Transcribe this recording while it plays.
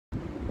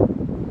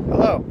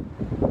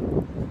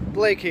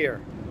Blake here,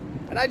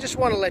 and I just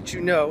want to let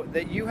you know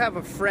that you have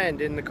a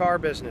friend in the car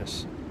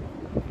business.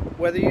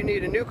 Whether you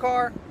need a new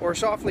car or a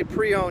softly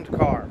pre-owned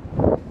car,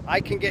 I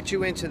can get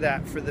you into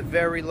that for the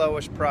very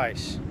lowest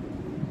price.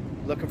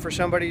 Looking for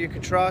somebody you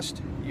can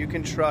trust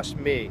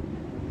me.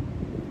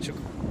 So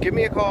give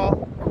me a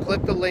call or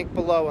click the link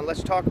below and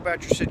let's talk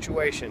about your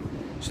situation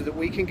so that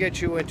we can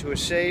get you into a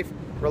safe,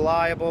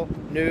 reliable,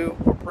 new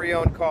or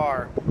pre-owned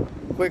car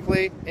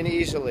quickly and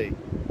easily,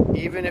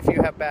 even if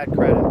you have bad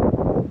credit.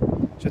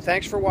 So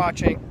thanks for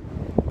watching.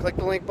 Click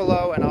the link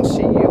below and I'll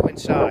see you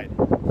inside.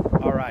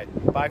 All right,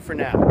 bye for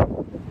now.